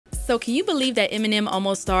So can you believe that Eminem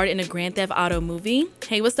almost starred in a Grand Theft Auto movie?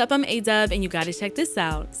 Hey, what's up? I'm Ayeeedubb and you gotta check this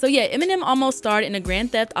out. So yeah, Eminem almost starred in a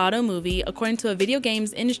Grand Theft Auto movie according to a video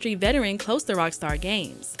games industry veteran close to Rockstar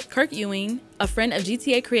Games. Kirk Ewing, a friend of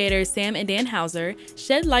GTA creators Sam and Dan Houser,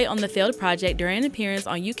 shed light on the failed project during an appearance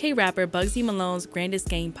on UK rapper Bugsy Malone's Grandest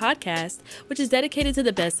Game podcast, which is dedicated to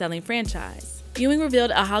the best-selling franchise. Ewing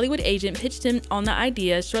revealed a Hollywood agent pitched him on the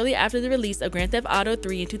idea shortly after the release of Grand Theft Auto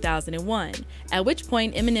 3 in 2001, at which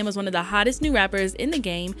point Eminem was one of the hottest new rappers in the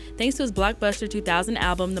game thanks to his blockbuster 2000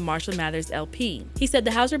 album The Marshall Mathers LP. He said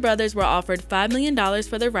the Houser brothers were offered $5 million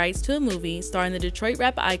for the rights to a movie starring the Detroit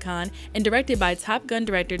rap icon and directed by Top Gun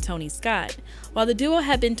director Tony Scott. While the duo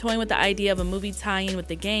had been toying with the idea of a movie tie-in with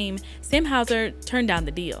the game, Sam Houser turned down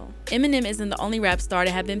the deal. Eminem isn't the only rap star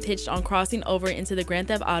to have been pitched on crossing over into the Grand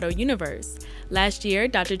Theft Auto universe. Last year,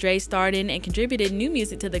 Dr. Dre starred in and contributed new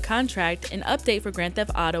music to the contract, an update for Grand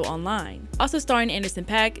Theft Auto Online. Also starring Anderson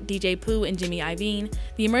 .Paak, DJ Pooh, and Jimmy Iovine,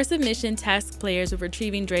 the immersive mission tasked players with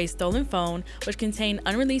retrieving Dre's stolen phone, which contained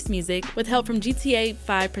unreleased music, with help from GTA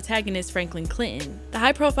 5 protagonist Franklin Clinton. The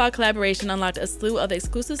high-profile collaboration unlocked a slew of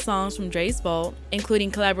exclusive songs from Dre's vault,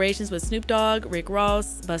 including collaborations with Snoop Dogg, Rick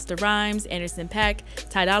Ross, Busta Rhymes, Anderson .Paak,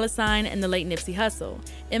 Ty Dolla $ign, and the late Nipsey Hussle.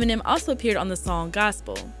 Eminem also appeared on the song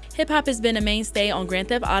Gospel. Hip-hop has been a mainstay on Grand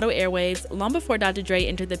Theft Auto airwaves long before Dr. Dre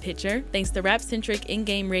entered the picture, thanks to rap-centric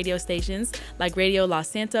in-game radio stations like Radio Los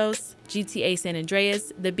Santos, GTA San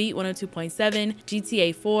Andreas, The Beat 102.7,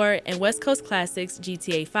 GTA 4, and West Coast Classics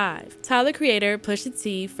GTA 5. Tyler Creator, Pusha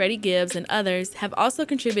T, Freddie Gibbs, and others have also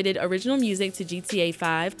contributed original music to GTA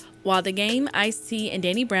 5, while The Game, Ice-T, and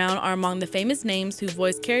Danny Brown are among the famous names who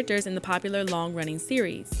voiced characters in the popular long-running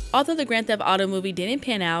series. Although the Grand Theft Auto movie didn't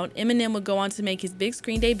pan out, Eminem would go on to make his big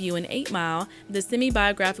screen debut in 8 Mile, the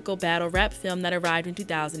semi-biographical battle rap film that arrived in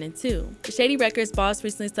 2002. The Shady Records boss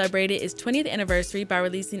recently celebrated its 20th anniversary by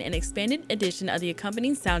releasing an expanded edition of the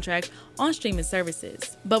accompanying soundtrack on streaming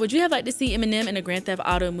services. But would you have liked to see Eminem in a Grand Theft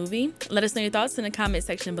Auto movie? Let us know your thoughts in the comment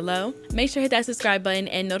section below. Make sure to hit that subscribe button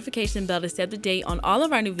and notification bell to stay up to date on all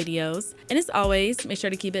of our new videos. And as always, make sure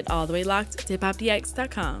to keep it all the way locked to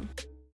HipHopDX.com.